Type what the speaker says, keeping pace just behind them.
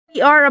We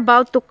are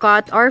about to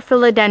cut our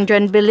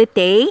philodendron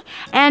billietae,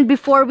 and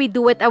before we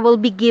do it, I will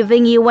be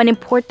giving you one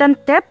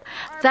important tip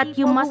that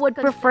you would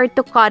prefer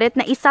to cut it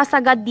na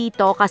isasagad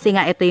dito kasi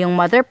nga ito yung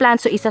mother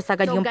plant, so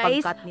isasagad yung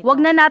pag-cut nito. Wag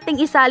na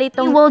nating isali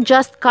itong, we will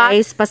just cut.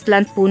 Guys,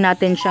 paslant po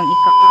natin siyang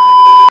ika-cut.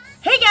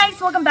 Hey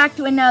guys! Welcome back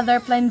to another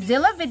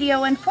PLANTZILLA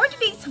video, and for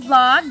today's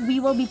vlog,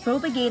 we will be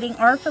propagating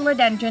our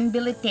philodendron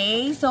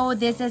billietae. So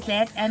this is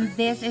it, and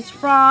this is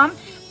from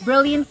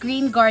Brilliant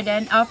Green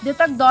Garden of the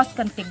Tagdos,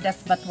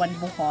 Cantigdas, Batuan,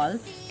 Bohol.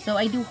 So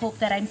I do hope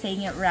that I'm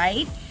saying it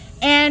right.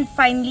 And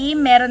finally,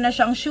 meron na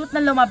siyang shoot na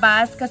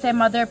lumabas kasi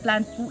mother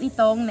plant po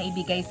itong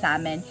naibigay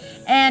sa amin.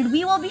 And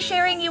we will be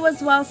sharing you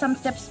as well some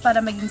tips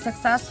para maging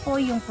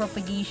successful yung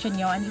propagation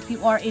nyo. And if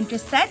you are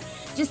interested,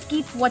 just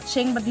keep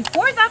watching. But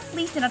before that,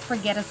 please do not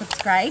forget to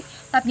subscribe.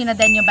 Tap nyo na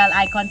din yung bell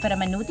icon para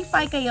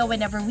ma-notify kayo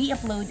whenever we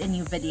upload a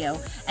new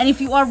video. And if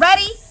you are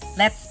ready,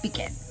 let's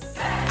begin.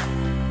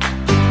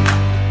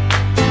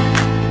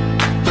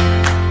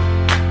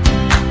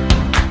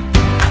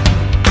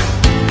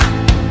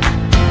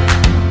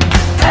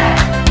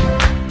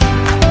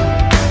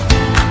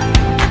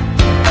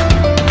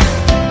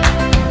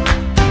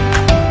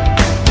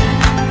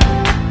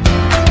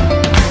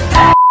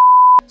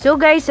 So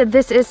guys,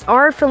 this is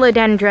our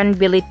philodendron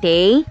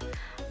billietae,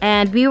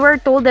 and we were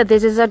told that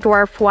this is a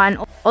dwarf one,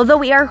 although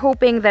we are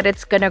hoping that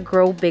it's gonna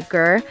grow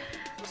bigger.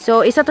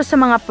 So isa to sa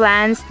mga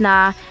plants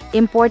na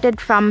imported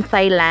from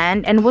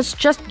Thailand and was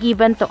just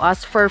given to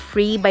us for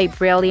free by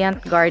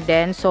Brilliant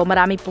Garden. So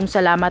marami pong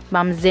salamat,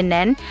 Ma'am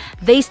Zinen.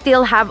 They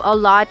still have a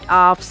lot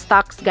of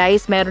stocks,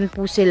 guys. Meron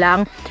po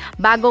silang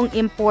bagong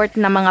import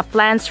na mga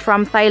plants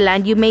from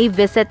Thailand. You may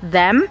visit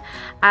them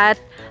at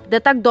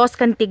the Tagdos,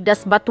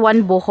 Cantigdas,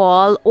 Batuan,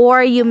 Bohol,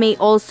 or you may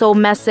also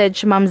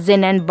message Ma'am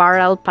Zinen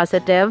Barrel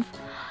Positive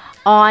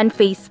on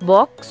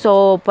Facebook.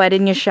 So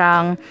pwede nyo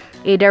siyang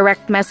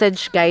i-direct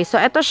message, guys. So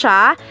ito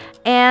siya,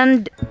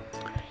 and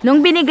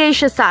nung binigay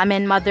siya sa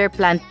amin, mother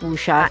plant po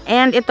siya.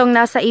 And itong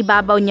nasa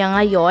ibabaw niya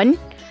ngayon,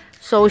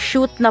 so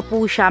shoot na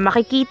po siya.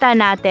 Makikita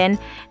natin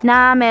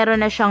na meron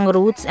na siyang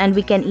roots, and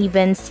we can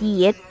even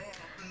see it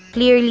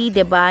clearly,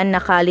 diba?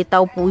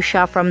 Nakalitaw po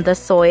siya from the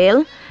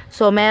soil.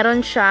 So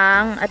meron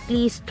siyang at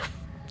least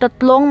 3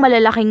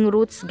 malalaking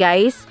roots,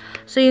 guys.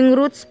 So yung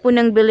roots po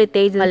ng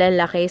billietae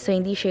malalaki, so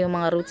hindi siya yung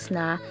mga roots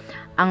na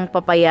ang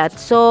papayat.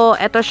 So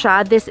eto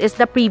siya, this is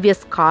the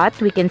previous cut,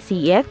 we can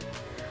see it.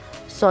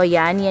 So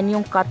yan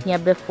yung cut niya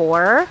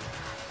before,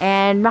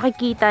 and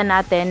makikita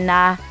natin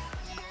na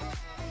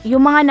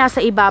yung mga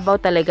nasa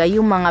ibabaw talaga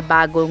yung mga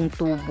bagong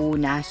tubo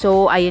na.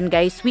 So ayun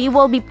guys, we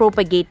will be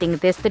propagating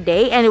this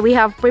today, and we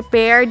have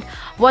prepared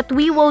what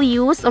we will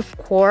use. Of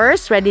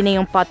course, ready na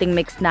yung potting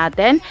mix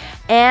natin,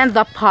 and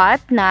the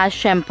pot na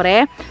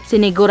syempre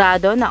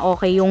sinigurado na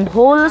okay yung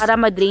holes para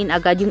ma-drain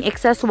agad yung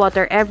excess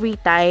water every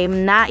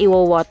time na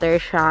iwo-water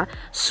siya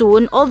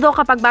soon. Although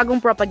kapag bagong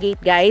propagate,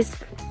 guys,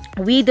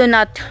 we do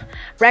not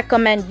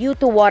recommend you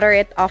to water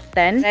it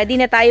often.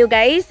 Ready na tayo,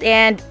 guys,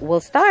 and we'll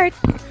start.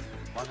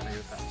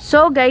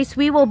 So guys,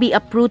 we will be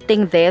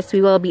uprooting this. We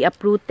will be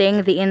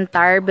uprooting the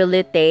entire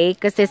billietae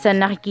kasi sa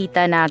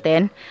nakikita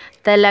natin,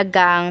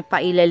 talagang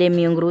pailalim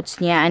yung roots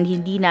niya, and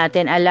hindi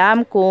natin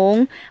alam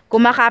kung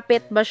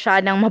kumakapit ba siya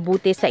ng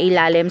mabuti sa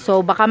ilalim.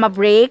 So baka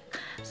ma-break.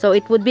 So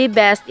it would be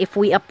best if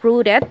we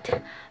uproot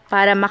it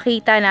para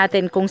makita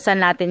natin kung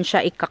saan natin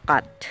siya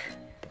ikakat.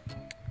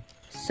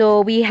 So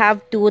we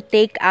have to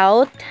take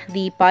out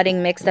the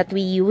potting mix that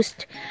we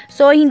used.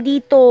 So hindi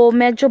to,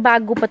 medyo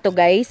bago pa to,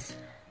 guys.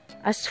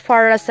 As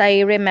far as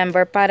I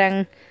remember,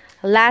 parang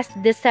last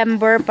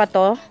December pa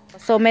to.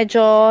 So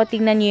medyo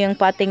tingnan nyo yung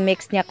potting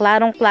mix niya.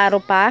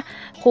 Klarong-klaro pa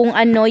kung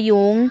ano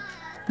yung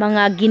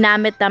mga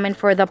ginamit namin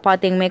for the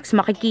potting mix.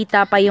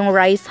 Makikita pa yung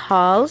rice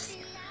hulls.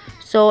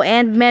 So,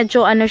 and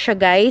medyo ano siya,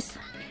 guys,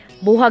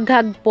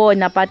 buhaghag po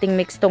na potting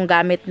mix tong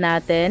gamit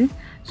natin.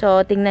 So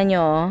tingnan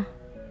nyo,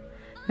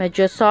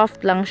 medyo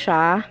soft lang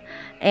siya.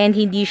 And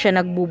hindi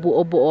siya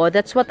nagbubuo-buo.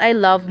 That's what I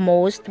love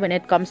most when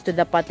it comes to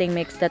the potting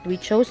mix that we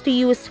chose to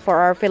use for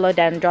our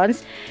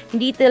philodendrons.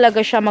 Hindi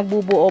talaga siya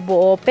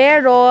magbubuo-buo.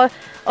 Pero,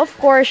 of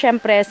course,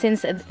 syempre,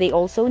 since they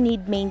also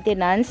need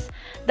maintenance,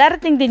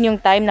 darating din yung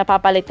time na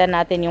papalitan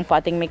natin yung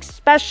potting mix.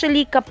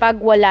 Especially kapag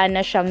wala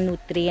na siyang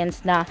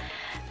nutrients na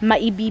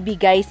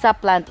maibibigay sa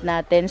plant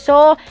natin.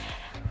 So,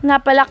 nga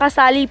pala,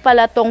 kasali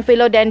pala tong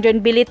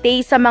philodendron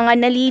billietae sa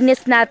mga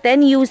nalinis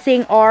natin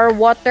using our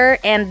water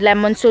and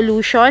lemon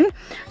solution.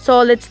 So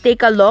let's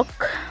take a look.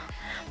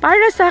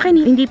 Para sa akin,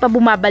 hindi pa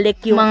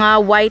bumabalik yung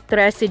mga white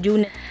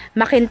residue.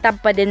 Makintab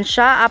pa din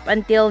siya up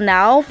until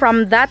now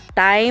from that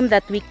time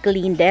that we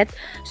cleaned it.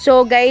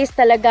 So guys,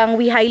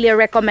 talagang we highly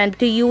recommend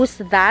to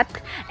use that.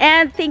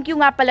 And thank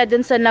you nga pala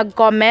dun sa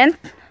nag-comment.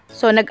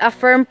 So,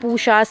 nag-affirm po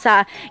siya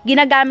sa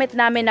ginagamit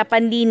namin na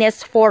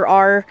panlinis for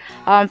our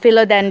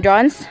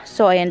philodendrons.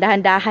 So, ayan,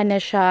 dahan-dahan na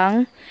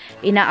siyang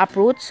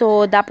ina-uproot.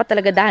 So, dapat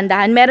talaga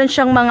dahan-dahan. Meron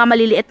siyang mga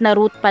maliliit na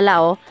root pala,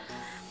 oh.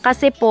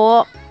 Kasi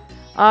po,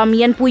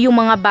 yan po yung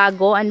mga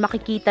bago, and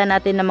makikita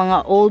natin na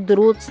mga old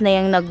roots na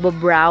yung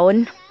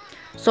nagbo-brown.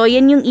 So,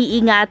 yan yung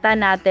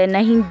iingatan natin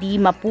na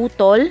hindi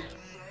maputol.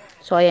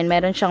 So, ayan,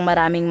 meron siyang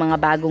maraming mga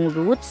bagong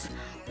roots.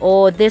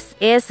 Oh, this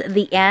is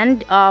the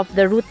end of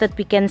the root that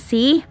we can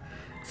see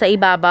sa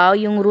ibabaw.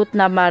 Yung root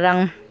na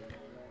marang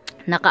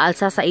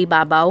nakaalsa sa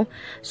ibabaw.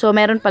 So,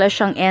 meron pala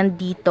siyang end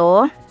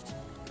dito.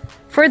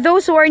 For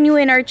those who are new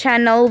in our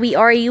channel, we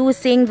are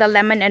using the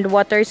lemon and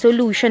water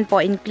solution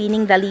po in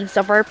cleaning the leaves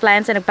of our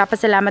plants. And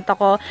nagpapasalamat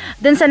ako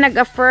dun sa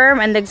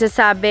nag-affirm and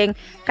nagsasabing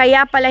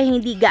kaya pala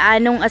hindi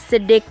gaanong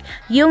acidic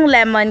yung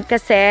lemon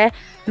kasi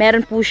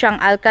meron po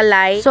siyang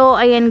alkali. So,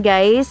 ayan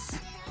guys.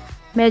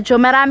 Medyo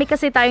marami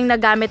kasi tayong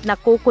nagamit na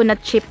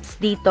coconut chips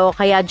dito.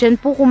 Kaya dyan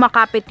po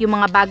kumakapit yung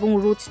mga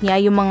bagong roots niya,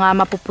 yung mga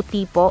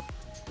mapuputi po.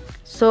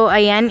 So,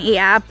 ayan,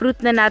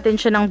 i-uproot na natin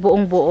siya ng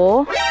buong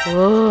buo.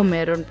 Oh,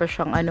 meron pa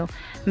siyang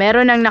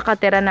meron nang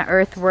nakatira na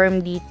earthworm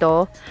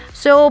dito.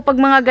 So,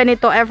 pag mga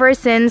ganito, ever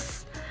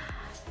since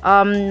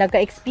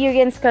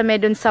nagka-experience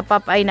kami dun sa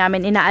Popeye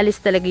namin,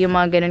 inaalis talaga yung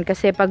mga ganun.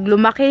 Kasi pag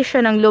lumaki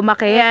siya ng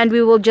lumaki, and we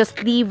will just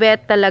leave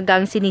it,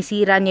 talagang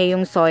sinisira niya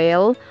yung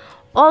soil.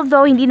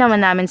 Although, hindi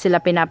naman namin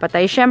sila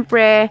pinapatay.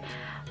 Siyempre,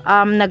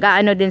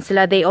 nag-aano din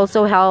sila. They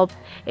also help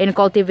in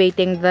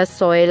cultivating the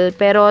soil.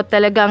 Pero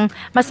talagang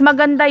mas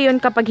maganda yun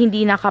kapag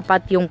hindi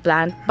nakapat yung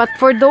plant. But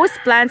for those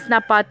plants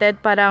na potted,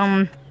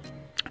 parang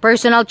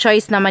personal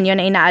choice naman yun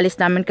na inaalis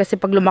namin kasi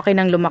pag lumaki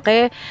ng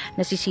lumaki,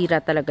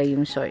 nasisira talaga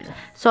yung soil.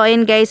 So,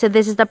 ayun guys, so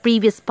this is the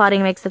previous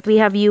potting mix that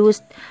we have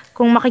used.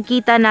 Kung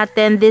makikita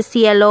natin, this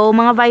yellow,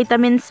 mga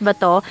vitamins ba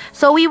to?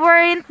 So, we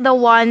weren't the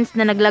ones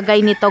na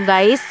naglagay nito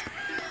guys.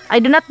 I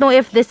do not know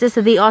if this is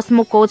the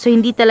Osmo Coat. So,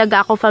 hindi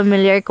talaga ako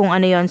familiar kung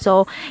ano yon.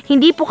 So,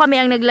 hindi po kami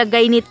ang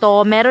naglagay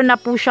nito. Meron na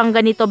po siyang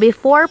ganito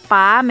before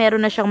pa.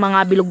 Meron na siyang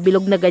mga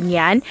bilog-bilog na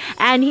ganyan.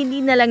 And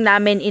hindi na lang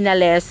namin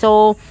inalis.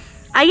 So,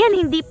 ayan,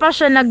 hindi pa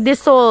siya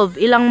nag-dissolve.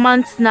 Ilang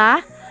months na.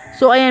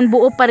 So, ayan,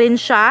 buo pa rin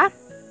siya.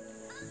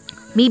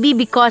 Maybe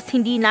because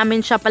hindi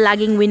namin siya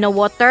palaging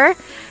wino-water.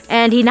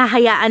 And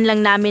hinahayaan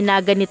lang namin na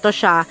ganito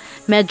siya.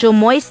 Medyo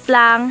moist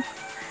lang.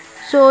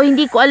 So,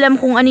 hindi ko alam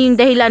kung ano yung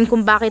dahilan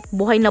kung bakit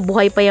buhay na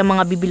buhay pa yung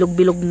mga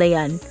bibilog-bilog na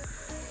yan.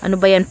 Ano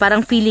ba yan?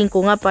 Parang feeling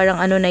ko nga, parang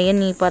ano na yan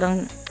eh,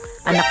 parang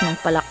anak ng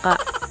palaka.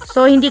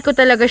 So, hindi ko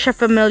talaga siya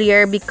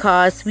familiar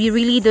because we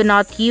really do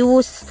not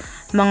use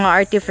mga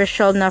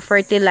artificial na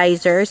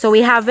fertilizer. So,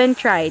 we haven't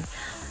tried.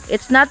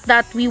 It's not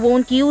that we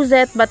won't use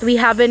it, but we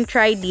haven't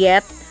tried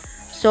yet.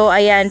 So,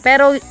 ayan.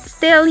 Pero,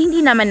 still,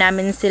 hindi naman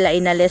namin sila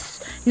inalis.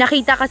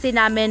 Nakita kasi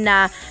namin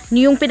na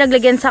yung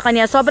pinaglagyan sa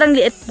kanya, sobrang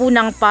liit po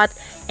ng pot.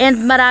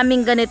 And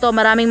maraming ganito,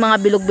 maraming mga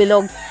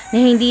bilog-bilog na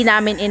hindi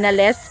namin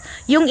inalis.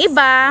 Yung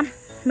iba,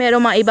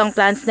 merong mga ibang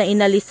plants na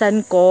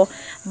inalisan ko.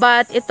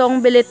 But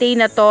itong billietay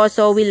na to,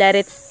 so we let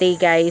it stay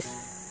guys.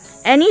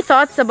 Any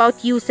thoughts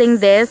about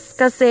using this?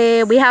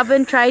 Kasi we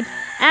haven't tried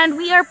and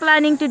we are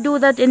planning to do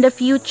that in the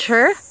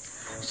future.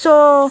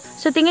 So,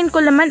 sa tingin ko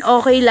naman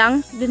okay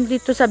lang din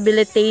dito sa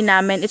billietay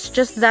namin. It's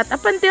just that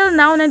up until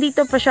now,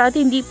 nandito pa siya at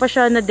hindi pa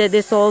siya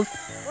nade-dissolve.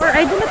 Or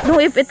I do not know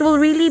if it will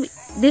really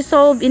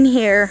dissolve in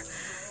here.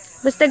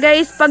 Basta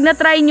guys, pag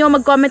na-try nyo,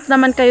 mag-comment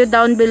naman kayo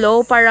down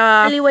below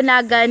para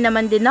liwanagan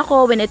naman din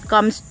ako when it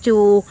comes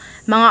to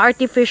mga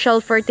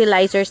artificial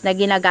fertilizers na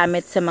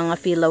ginagamit sa mga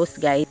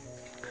philos guys.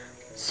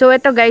 So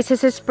ito guys,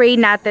 spray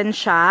natin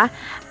siya.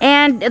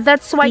 And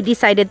that's why we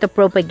decided to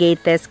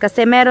propagate this.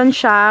 Kasi meron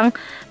siyang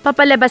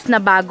papalabas na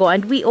bago.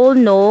 And we all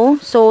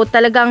know, so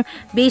talagang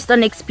based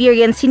on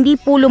experience, hindi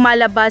po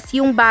lumalabas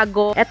yung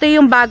bago. Ito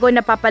yung bago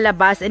na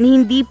papalabas and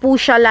hindi po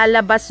siya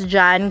lalabas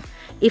dyan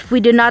if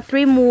we do not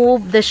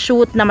remove the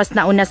shoot na mas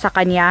nauna sa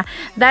kanya.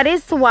 That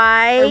is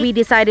why we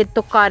decided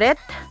to cut it.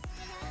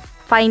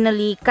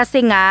 Finally,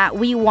 kasi nga,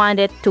 we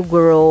want it to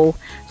grow.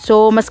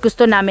 So, mas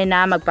gusto namin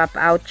na mag-pop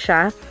out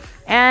siya.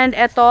 And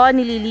ito,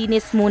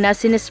 nililinis muna.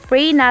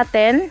 Sinispray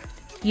natin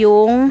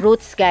yung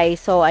roots,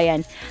 guys. So,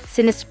 ayan.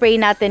 Sinispray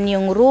natin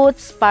yung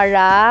roots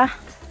para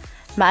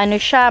maano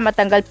siya,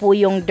 matanggal po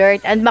yung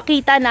dirt. And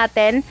makita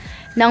natin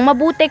ng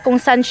mabuti kung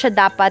saan siya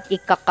dapat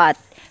ikakat.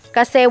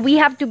 Kasi we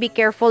have to be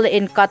careful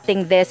in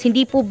cutting this.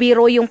 Hindi po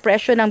biro yung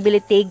presyo ng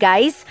billietay,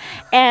 guys.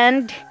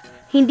 And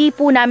hindi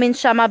po namin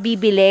siya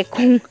mabibili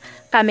kung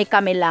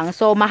kami-kami lang.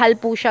 So, mahal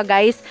po siya,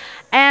 guys.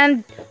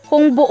 And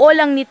kung buo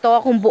lang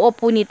nito, kung buo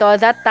po nito,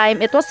 that time,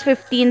 it was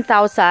 15,000.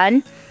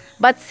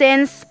 But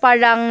since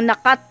parang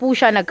nakat po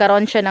siya,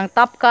 nagkaroon siya ng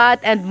top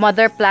cut and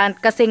mother plant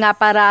kasi nga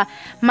para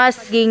mas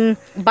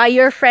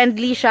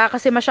buyer-friendly siya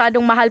kasi masyadong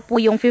mahal po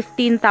yung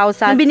 15,000.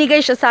 Nung binigay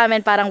siya sa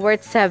amin, parang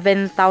worth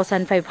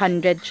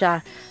 7,500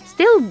 siya.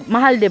 Still,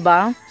 mahal, 'di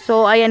ba?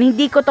 So, ayan,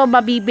 hindi ko to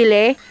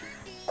mabibili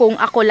kung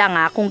ako lang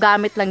kung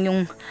gamit lang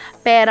yung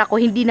pera ko.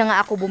 Hindi na nga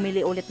ako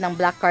bumili ulit ng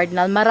Black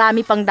Cardinal.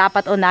 Marami pang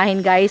dapat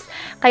unahin, guys.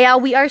 Kaya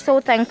we are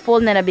so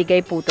thankful na nabigay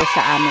po to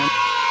sa amin.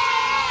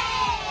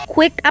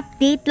 Quick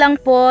update lang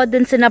po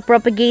dun sa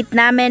na-propagate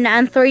namin na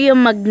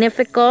Anthurium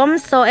magnificum.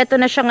 So, ito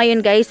na siya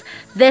ngayon, guys.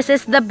 This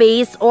is the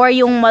base or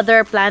yung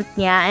mother plant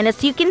niya. And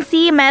as you can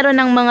see, meron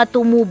ng mga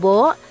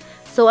tumubo.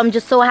 So, I'm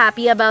just so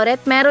happy about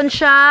it. Meron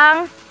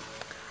siyang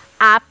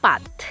 4.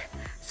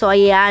 So,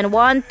 ayan.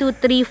 1, 2,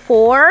 3,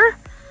 4.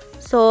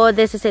 So,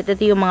 this is it.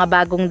 Ito yung mga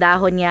bagong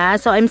dahon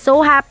niya. So, I'm so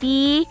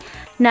happy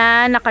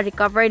na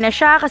naka-recover na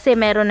siya kasi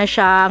meron na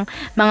siyang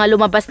mga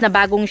lumabas na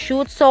bagong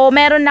shoot. So,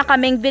 meron na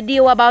kaming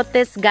video about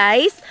this,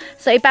 guys.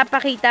 So,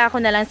 ipapakita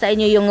ko na lang sa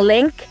inyo yung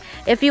link.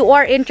 If you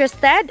are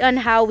interested on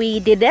how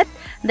we did it,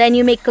 then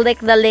you may click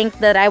the link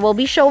that I will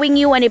be showing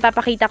you and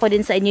ipapakita ko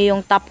din sa inyo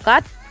yung top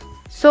cut.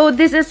 So,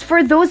 this is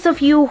for those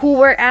of you who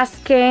were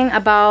asking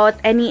about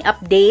any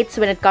updates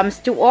when it comes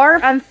to our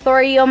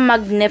Anthurium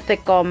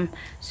magnificum.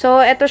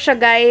 So, ito siya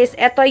guys.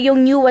 Ito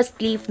yung newest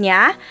leaf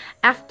niya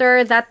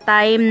after that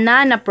time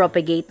na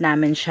na-propagate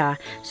namin siya.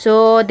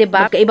 So,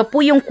 diba? Iba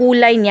po yung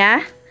kulay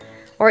niya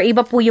or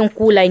iba po yung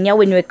kulay niya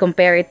when we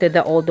compare it to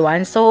the old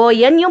one. So,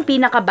 yan yung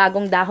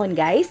pinakabagong dahon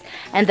guys.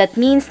 And that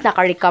means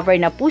naka-recover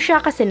na po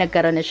siya kasi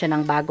nagkaroon na siya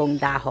ng bagong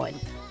dahon.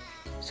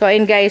 So,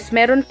 ayun guys,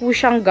 meron po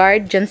siyang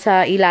guard dyan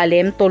sa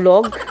ilalim,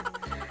 tulog.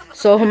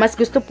 So, mas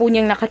gusto po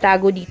niyang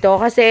nakatago dito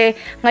kasi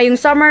ngayong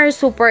summer,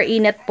 super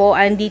init po.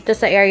 And dito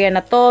sa area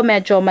na to,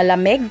 medyo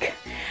malamig.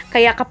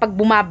 Kaya kapag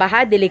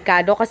bumabaha,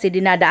 delikado kasi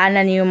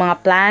dinadaanan niyo yung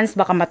mga plants,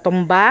 baka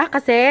matumba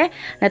kasi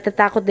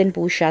natatakot din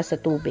po siya sa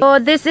tubig. So,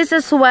 this is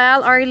as well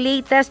our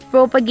latest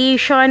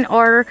propagation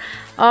or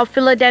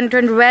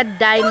Philodendron Red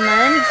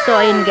Diamond. So,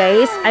 ayun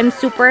guys, I'm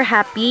super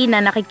happy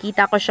na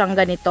nakikita ko siyang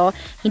ganito.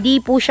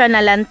 Hindi po siya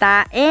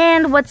nalanta.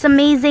 And what's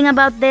amazing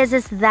about this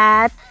is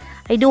that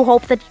I do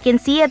hope that you can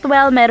see it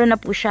well. Meron na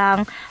po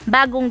siyang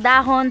bagong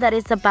dahon that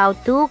is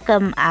about to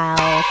come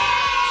out.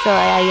 So,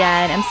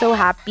 ayan. I'm so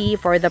happy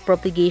for the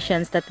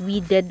propagations that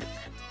we did.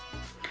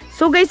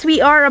 So, guys, we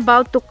are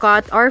about to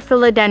cut our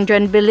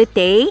Philodendron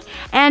Billietae.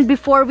 And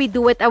before we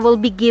do it, I will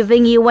be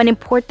giving you an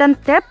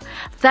important tip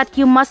that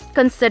you must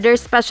consider,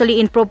 especially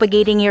in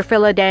propagating your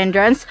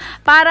philodendrons.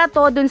 Para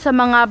to dun sa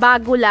mga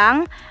bago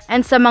lang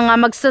and sa mga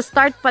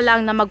magsa-start pa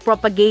lang na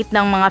mag-propagate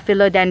ng mga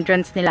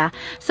philodendrons nila.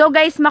 So,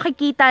 guys,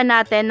 makikita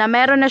natin na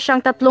meron na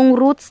siyang 3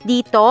 roots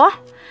dito.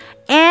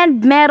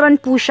 And meron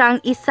po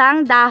siyang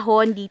isang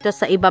dahon dito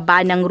sa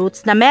ibaba ng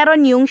roots na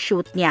meron yung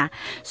shoot niya.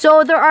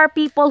 So, there are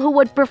people who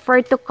would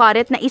prefer to cut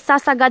it na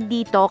isasagad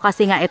dito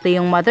kasi nga ito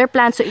yung mother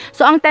plant.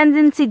 So ang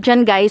tendency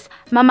dyan guys,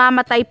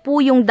 mamamatay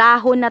po yung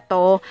dahon na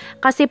to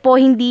kasi po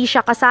hindi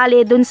siya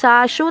kasali dun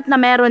sa shoot na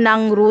meron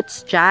ng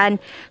roots dyan.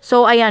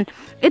 So, ayan.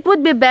 It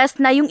would be best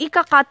na yung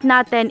ikakat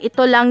natin,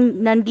 ito lang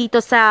nandito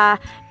sa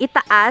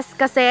itaas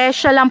kasi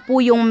siya lang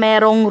po yung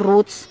merong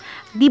roots.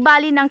 Di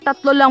bali ng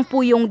 3 lang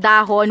po yung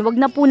dahon, wag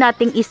na po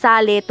nating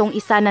isali itong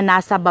isa na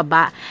nasa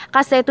baba.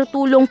 Kasi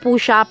tutulong po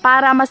siya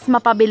para mas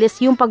mapabilis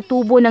yung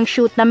pagtubo ng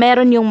shoot na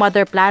meron yung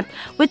mother plant,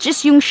 which is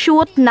yung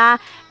shoot na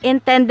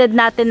intended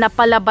natin na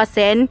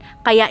palabasin,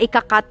 kaya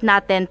ikakat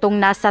natin tong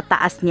nasa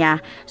taas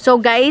niya.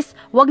 So guys,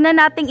 wag na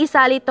nating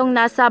isali itong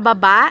nasa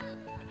baba.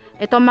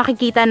 Ito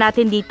makikita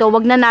natin dito,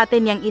 wag na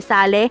natin yung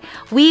isali.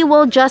 We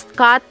will just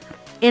cut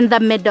in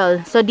the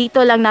middle. So dito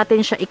lang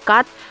natin siya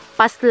ikat,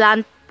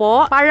 paslant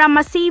po, para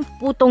ma-save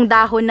po tong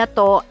dahon na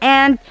to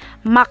and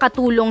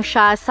makatulong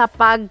siya sa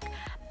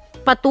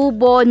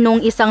pagpatubo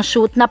nung isang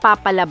shoot na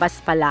papalabas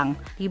pa lang.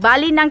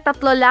 Ibali ng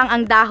 3 lang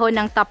ang dahon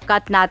ng top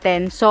cut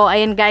natin. So,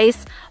 ayan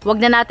guys,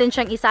 wag na natin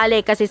siyang isali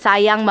kasi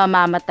sayang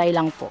mamamatay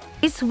lang po.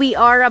 Guys, we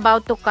are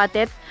about to cut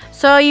it.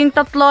 So, yung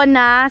 3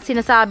 na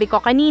sinasabi ko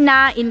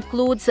kanina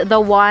includes the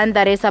one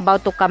that is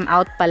about to come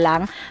out pa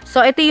lang.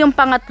 So, ito yung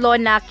pangatlo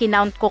na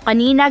kinount ko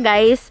kanina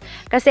guys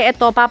kasi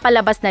ito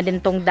papalabas na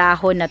din tong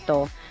dahon na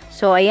to.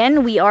 So,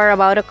 ayan, we are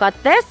about to cut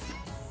this.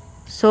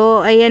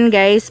 So, ayan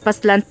guys,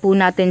 paslant po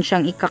natin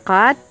siyang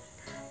ikakat.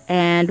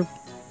 And,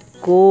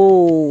 go!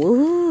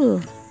 Ooh.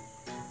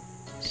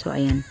 So,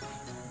 ayan.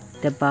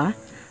 Diba?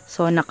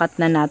 So, nakat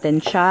na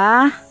natin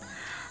siya.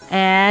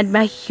 And,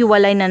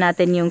 mahiwalay na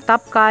natin yung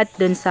top cut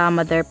dun sa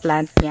mother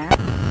plant niya.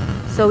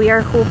 So, we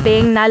are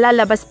hoping na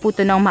lalabas po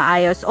ito ng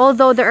maayos.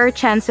 Although, there are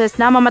chances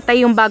na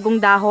mamatay yung bagong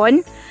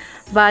dahon.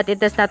 But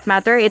it does not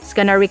matter. It's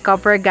gonna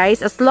recover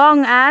guys. As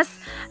long as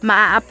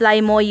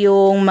maa-apply mo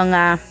yung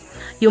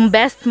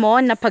best mo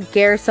na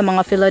pag-care sa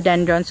mga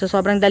philodendrons. So,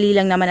 sobrang dali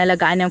lang naman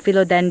alagaan ng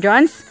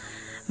philodendrons.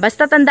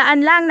 Basta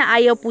tandaan lang na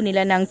ayaw po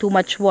nila ng too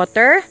much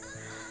water.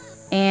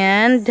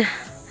 And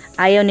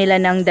ayaw nila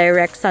ng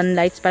direct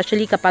sunlight.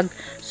 Especially kapag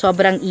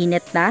sobrang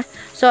init na.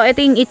 So,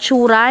 ito yung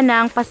itsura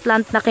ng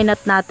paslant na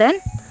kinat natin.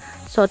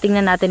 So,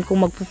 tingnan natin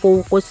kung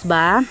magpo-focus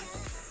ba.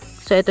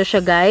 So, ito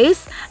siya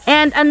guys.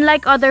 And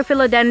unlike other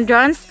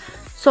philodendrons,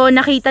 so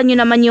nakita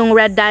nyo naman yung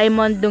red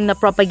diamond nung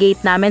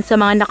na-propagate namin. Sa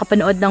mga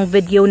nakapanood ng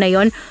video na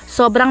yon,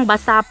 sobrang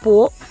basa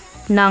po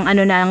ng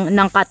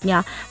cut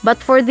niya.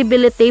 But for the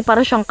billietae,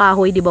 para siyang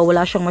kahoy, di ba?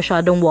 Wala siyang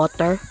masyadong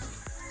water.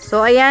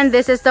 So, ayan,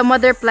 this is the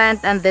mother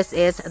plant and this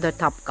is the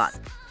top cut.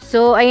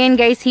 So, ayan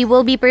guys, he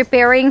will be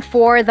preparing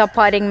for the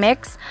potting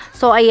mix.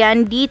 So,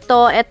 ayan,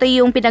 dito, ito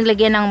yung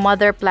pinaglagyan ng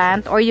mother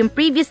plant or yung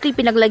previously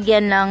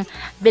pinaglagyan ng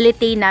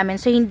billietae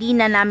namin. So, hindi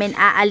na namin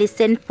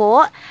aalisin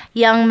po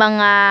yung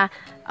mga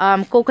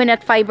coconut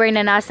fiber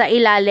na nasa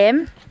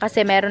ilalim.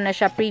 Kasi meron na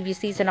siya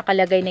previously, so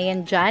nakalagay na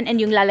yan dyan.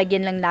 And yung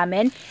lalagyan lang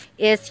namin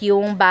is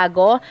yung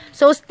bago.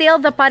 So still,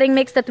 the potting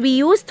mix that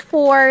we used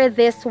for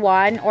this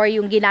one, or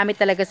yung ginamit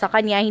talaga sa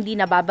kanya, hindi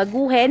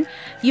nababaguhin.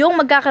 Yung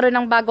magkakaroon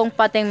ng bagong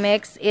potting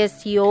mix is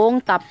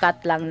yung top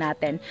cut lang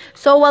natin.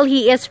 So while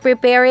he is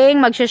preparing,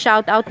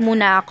 magsha-shoutout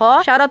muna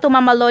ako. Shoutout to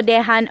Mama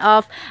Lodehan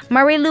of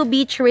Marilu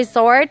Beach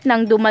Resort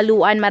ng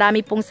Dumaluan. Marami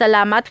pong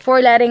salamat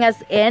for letting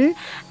us in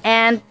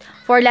and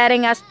for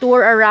letting us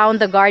tour around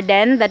the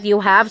garden that you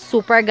have.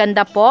 Super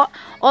ganda po.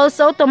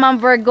 Also, to Ma'am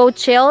Virgo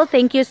Chill,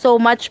 thank you so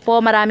much po.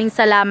 Maraming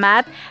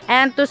salamat.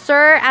 And to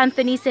Sir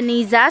Anthony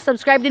Siniza,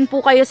 subscribe din po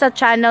kayo sa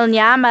channel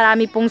niya.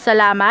 Marami pong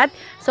salamat.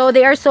 So,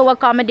 they are so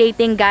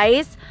accommodating,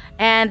 guys.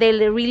 And they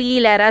really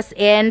let us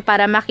in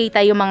para makita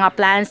yung mga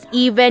plants,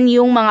 even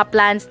yung mga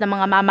plants na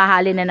mga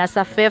mamahalin na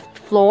nasa 5th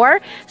floor.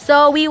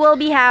 So, we will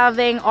be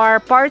having our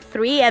part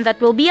 3 and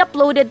that will be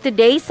uploaded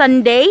today,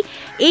 Sunday,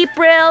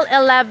 April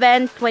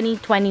 11,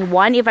 2021.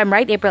 If I'm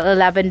right, April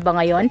 11 ba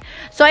ngayon?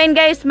 So, ayun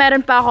guys,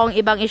 meron pa akong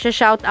ibang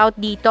isa-shoutout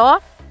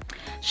dito.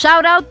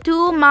 Shoutout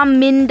to Ma'am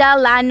Minda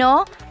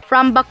Lano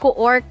from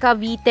Bacoor,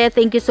 Cavite.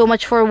 Thank you so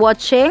much for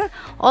watching.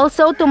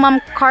 Also to Ma'am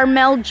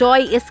Carmel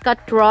Joy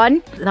Iscatron.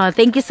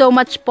 Thank you so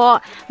much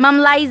po. Ma'am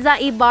Liza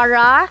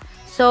Ibarra.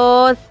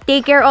 So,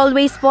 take care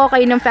always po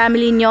kayo ng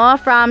family nyo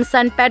from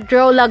San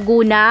Pedro,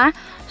 Laguna.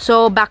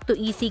 So, back to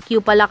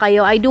ECQ pala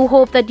kayo. I do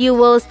hope that you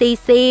will stay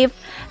safe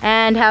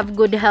and have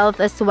good health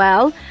as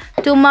well.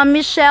 To Ma'am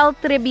Michelle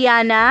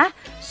Tribiana.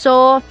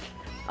 So,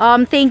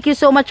 thank you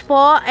so much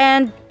po.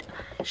 And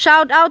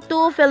shout out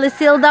to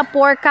Felicilda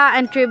Porca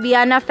and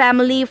Tribiana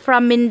family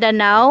from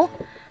Mindanao.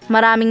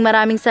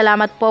 Maraming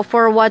salamat po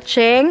for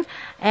watching.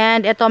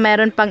 And ito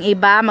meron pang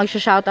iba,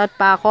 magsha-shoutout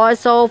pa ako.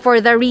 So for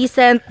the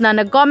recent na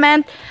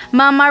nag-comment,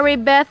 Mama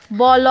Rebeth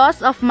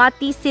Bolos of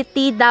Mati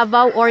City,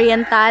 Davao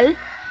Oriental.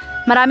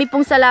 Marami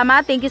pong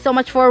salamat. Thank you so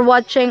much for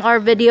watching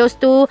our videos.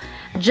 To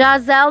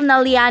Jazel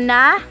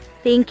Naliana,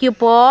 thank you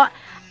po.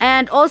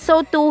 And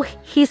also to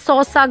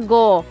Hisosa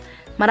Go.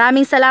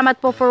 Maraming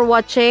salamat po for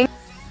watching.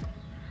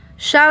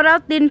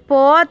 Shoutout din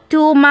po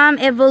to Ma'am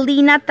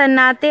Evelina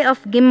Tanate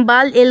of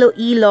Gimbal,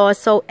 Iloilo.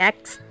 So,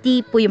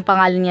 XT po yung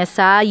pangalan niya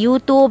sa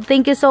YouTube.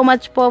 Thank you so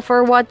much po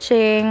for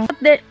watching.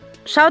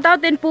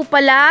 Shoutout din po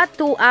pala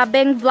to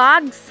Abeng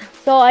Vlogs.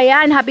 So,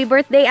 ayan. Happy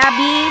birthday,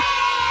 Abby!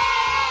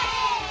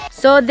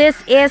 So, this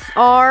is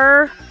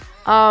our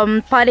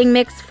potting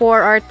mix for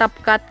our top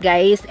cut,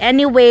 guys.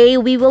 Anyway,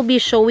 we will be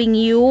showing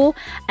you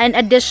an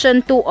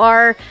addition to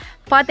our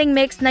potting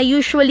mix na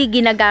usually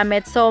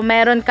ginagamit. So,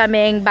 meron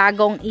kaming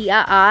bagong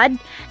i-add.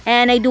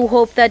 And I do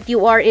hope that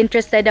you are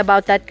interested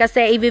about that.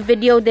 Kasi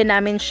i-video din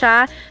namin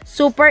siya.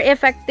 Super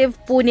effective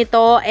po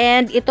nito.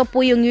 And ito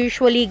po yung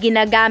usually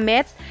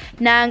ginagamit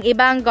ng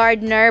ibang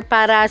gardener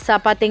para sa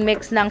potting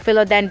mix ng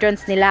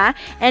philodendrons nila.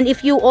 And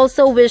if you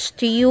also wish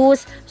to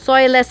use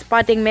soilless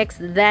potting mix,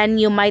 then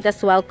you might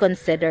as well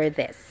consider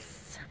this.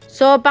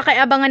 So,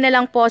 pakiabangan na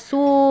lang po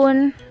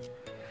soon.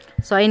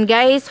 So, ayun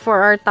guys,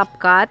 for our top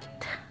cut.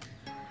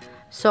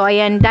 So,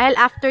 ayan, dahil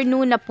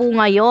afternoon na po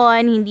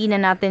ngayon, hindi na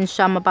natin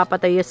siya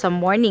mapapatayo sa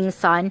morning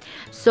sun.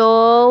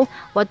 So,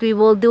 what we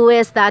will do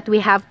is that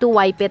we have to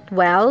wipe it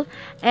well.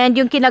 And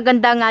yung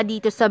kinaganda nga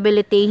dito sa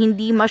billietae,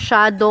 hindi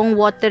masyadong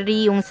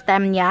watery yung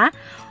stem niya.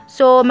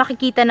 So,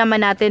 makikita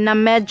naman natin na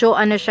medyo,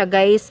 ano siya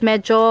guys,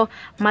 medyo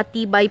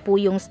matibay po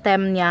yung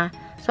stem niya.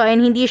 So,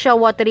 ayan, hindi siya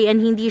watery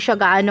and hindi siya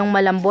gaanong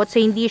malambot. So,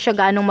 hindi siya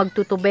gaanong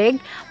magtutubig.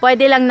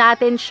 Pwede lang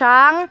natin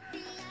siyang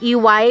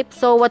i-wipe.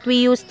 So, what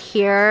we used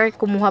here,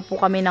 kumuha po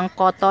kami ng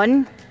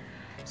cotton.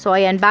 So,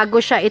 ayan,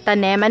 bago siya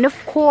itanim. And of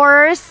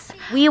course,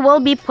 we will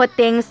be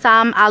putting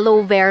some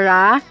aloe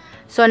vera.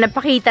 So,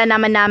 napakita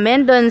naman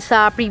namin dun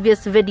sa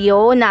previous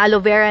video na aloe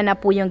vera na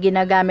po yung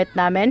ginagamit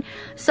namin.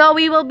 So,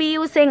 we will be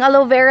using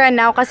aloe vera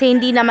now kasi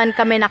hindi naman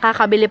kami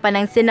nakakabili pa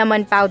ng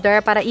cinnamon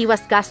powder para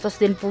iwas gastos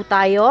din po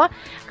tayo.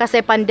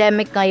 Kasi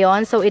pandemic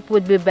ngayon. So, it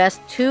would be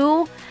best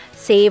to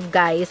save,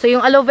 guys. So,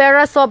 yung aloe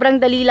vera,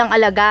 sobrang dali lang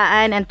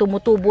alagaan and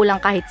tumutubo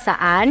lang kahit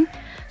saan.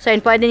 So,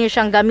 yun, pwede nyo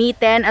siyang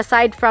gamitin.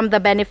 Aside from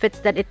the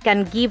benefits that it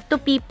can give to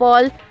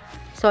people,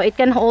 so, it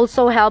can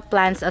also help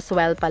plants as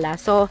well pala.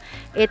 So,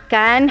 it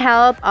can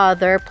help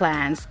other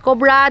plants.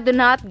 Cobra, do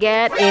not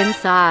get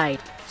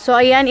inside.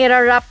 So, ayan,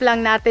 irarap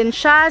lang natin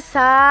siya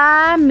sa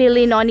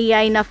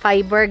Millinoniae na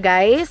fiber,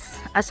 guys.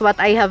 As what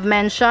I have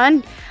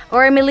mentioned.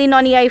 Or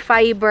Millinoniae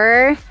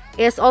fiber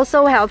is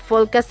also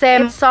helpful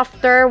kasi it's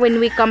softer when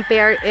we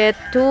compare it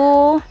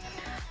to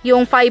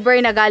yung fiber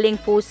na galing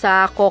po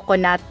sa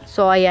coconut.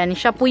 So, ayan,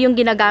 siya po yung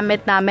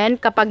ginagamit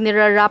namin kapag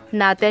nirarap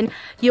natin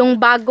yung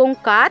bagong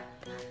cut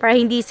para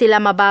hindi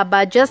sila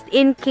mababa just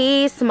in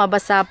case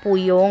mabasa po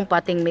yung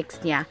potting mix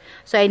niya.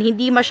 So, ayan,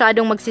 hindi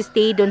masyadong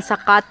magsistay dun sa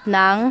cut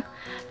ng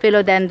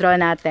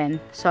philodendron natin.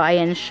 So,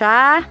 ayan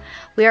siya.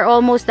 We are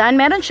almost done.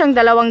 Meron siyang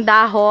 2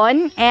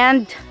 dahon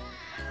and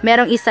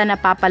merong isa na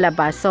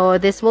papalabas. So,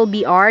 this will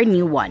be our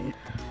new one.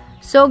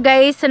 So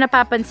guys, so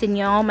napapansin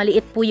nyo,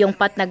 maliit po yung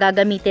pot na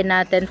gagamitin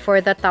natin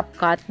for the top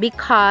cut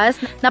because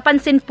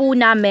napansin po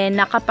namin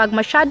na kapag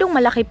masyadong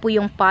malaki po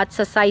yung pot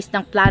sa size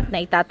ng plant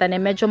na itatanim,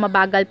 medyo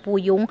mabagal po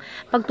yung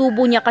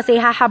pagtubo niya kasi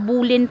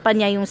hahabulin pa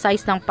niya yung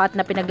size ng pot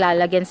na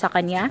pinaglalagyan sa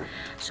kanya.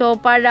 So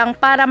parang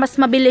para mas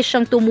mabilis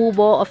siyang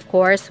tumubo, of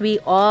course,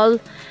 we all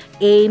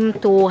aim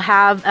to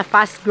have a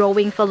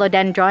fast-growing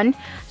philodendron.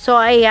 So,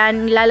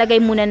 ayan, nilalagay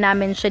muna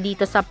namin siya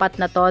dito sa pot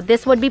na to.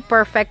 This would be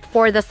perfect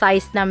for the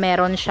size na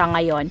meron siya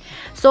ngayon.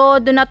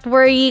 So, do not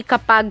worry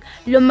kapag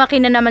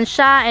lumaki na naman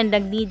siya and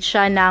nag-need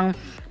siya ng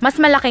mas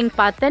malaking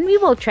pot, then we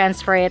will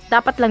transfer it.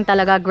 Dapat lang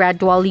talaga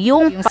gradual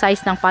yung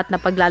size ng pot na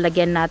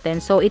paglalagyan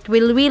natin. So, it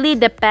will really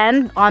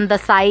depend on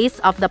the size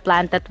of the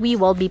plant that we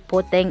will be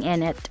putting in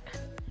it.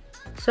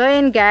 So,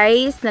 ayan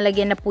guys,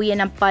 nalagyan na po yan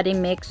ng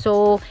potting mix.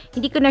 So,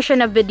 hindi ko na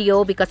siya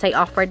na-video because I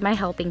offered my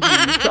helping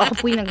hand. So, ako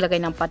po yung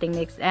naglagay ng potting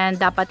mix. And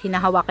dapat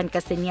hinahawakan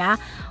kasi niya.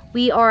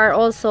 We are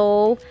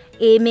also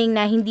aiming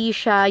na hindi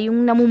siya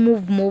yung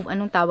namumove-move.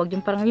 Anong tawag?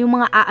 Yung parang yung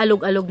mga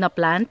aalog-alog na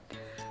plant.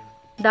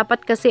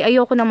 Dapat kasi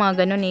ayoko ng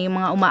mga ganun eh, yung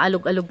mga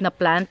umaalog-alog na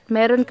plant.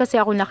 Meron kasi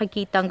ako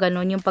nakikitang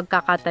ganun yung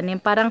pagkakatanim.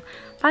 Parang,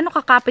 paano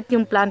kakapit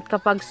yung plant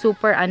kapag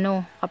super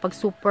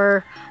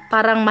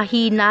parang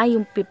mahina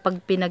yung pag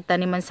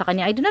pinagtaniman sa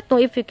kanya. I do not know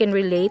if you can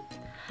relate.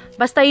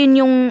 Basta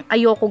yun yung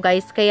ayoko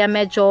guys. Kaya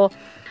medyo,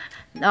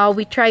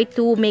 we try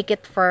to make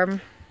it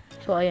firm.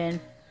 So,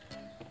 ayan.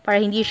 Para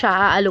hindi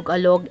siya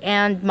aalog-alog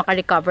and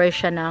makarecover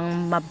siya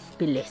ng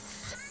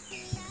mabilis.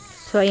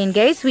 So, ayan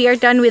guys, we are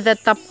done with the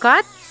top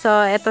cut. So,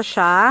 eto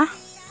siya.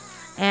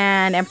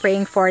 And I'm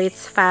praying for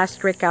its fast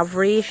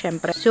recovery,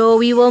 syempre. So,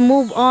 we will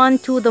move on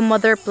to the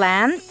mother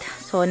plant.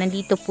 So,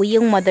 nandito po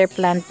yung mother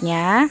plant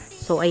niya.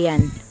 So,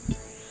 ayan.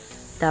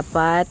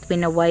 Dapat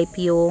pina-wipe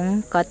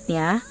yung cut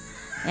niya.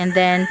 And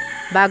then,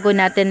 bago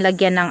natin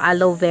lagyan ng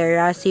aloe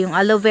vera. So, yung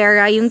aloe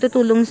vera, yung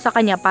tutulong sa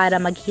kanya para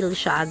mag-heal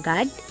siya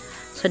agad.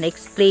 So,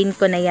 na-explain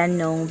ko na yan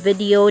nung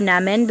video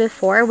namin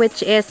before, which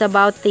is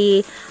about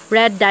the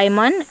red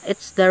diamond.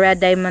 It's the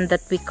red diamond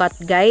that we cut,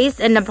 guys.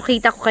 And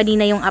napakita ko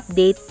kanina yung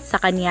update sa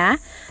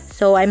kanya.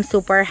 So, I'm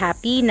super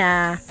happy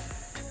na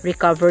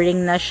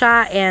recovering na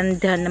siya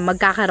and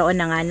magkakaroon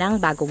na nga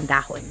ng bagong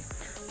dahon.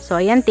 So,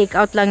 ayan, take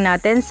out lang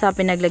natin sa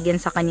pinaglagyan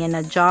sa kanya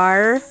na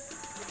jar.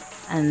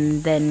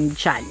 And then,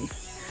 dyan.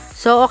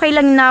 So, okay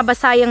lang na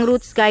basa yung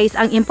roots, guys.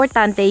 Ang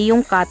importante,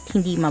 yung cut,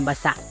 hindi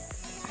mabasa.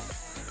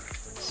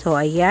 So,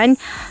 ayan.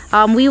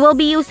 We will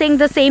be using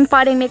the same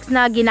potting mix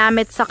na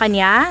ginamit sa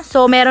kanya.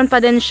 So, meron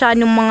pa din siya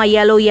nung mga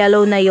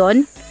yellow-yellow na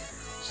yon.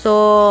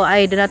 So,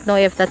 I do not know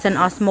if that's an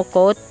osmo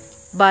coat.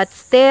 But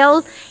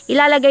still,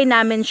 ilalagay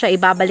namin siya,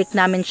 ibabalik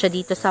namin siya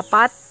dito sa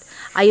pot.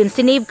 Ayun,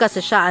 sinave kasi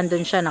siya,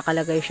 andun siya,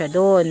 nakalagay siya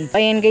doon.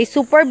 Ayan guys,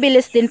 super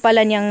bilis din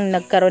pala niyang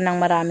nagkaroon ng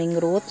maraming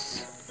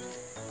roots.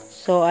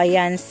 So,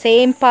 ayan,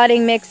 same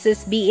potting mix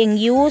is being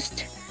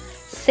used.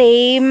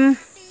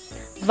 Same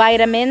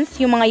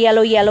vitamins, yung mga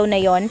yellow-yellow na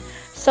yon.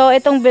 So,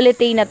 itong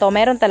Billietaie na to,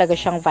 meron talaga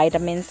siyang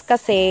vitamins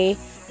kasi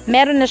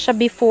meron na siya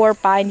before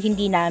pa and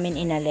hindi namin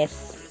inalis.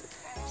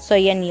 So,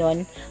 yan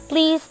yun.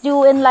 Please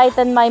do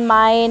enlighten my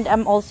mind.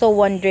 I'm also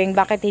wondering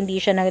bakit hindi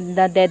siya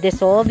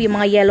na-de-dissolve, yung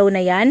mga yellow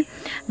na yan.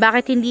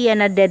 Bakit hindi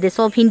yan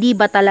na-de-dissolve? Hindi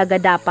ba talaga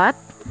dapat?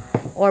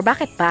 Or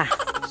bakit pa?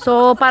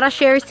 So, para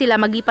share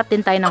sila, maglipat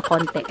din tayo ng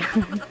konti.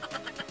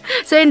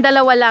 So, yung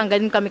dalawa lang,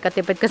 ganun kami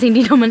katipid kasi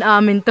hindi naman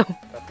amin to.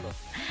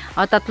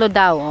 O, 3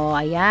 daw. O,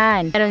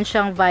 ayan. Meron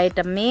siyang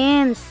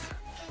vitamins.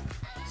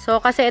 So,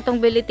 kasi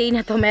itong Billietaie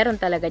na to, meron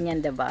talaga niyan,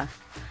 diba?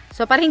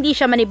 So, para hindi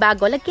siya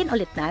manibago, lagyan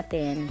ulit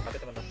natin.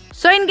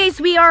 So, yun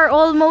guys, we are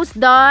almost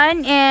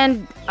done.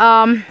 And,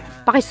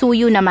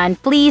 pakisuyo naman.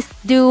 Please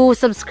do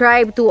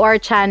subscribe to our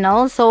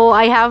channel. So,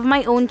 I have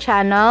my own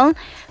channel,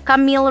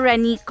 Camille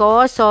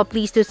Renico. So,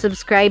 please do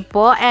subscribe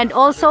po. And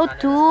also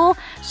to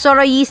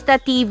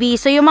Soroyista TV.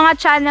 So, yung mga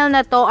channel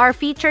na to are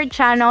featured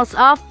channels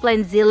of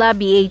PLANTZILLA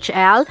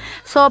BHL.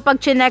 So, pag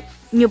chinek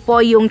nyo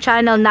po yung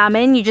channel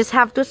namin, you just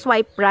have to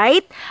swipe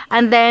right.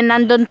 And then,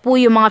 nandun po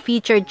yung mga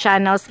featured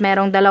channels.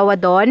 Merong 2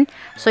 doon.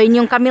 So,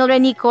 yun yung Camille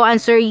Renico and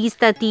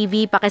Soroyista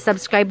TV.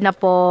 Pakisubscribe na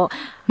po.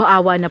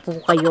 Maawa na po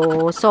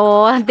kayo.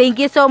 So, thank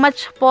you so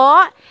much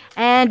po.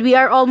 And we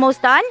are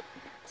almost done.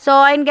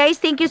 So, and guys,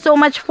 thank you so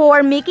much for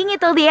making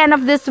it till the end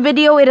of this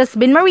video. It has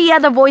been Maria,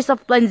 the voice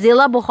of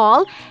PLANTZILLA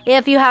BHL.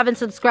 If you haven't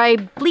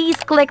subscribed, please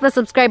click the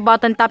subscribe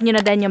button. Tap nyo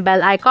na din yung bell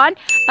icon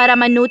para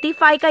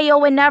ma-notify kayo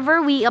whenever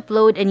we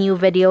upload a new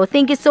video.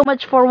 Thank you so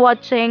much for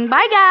watching.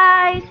 Bye,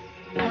 guys!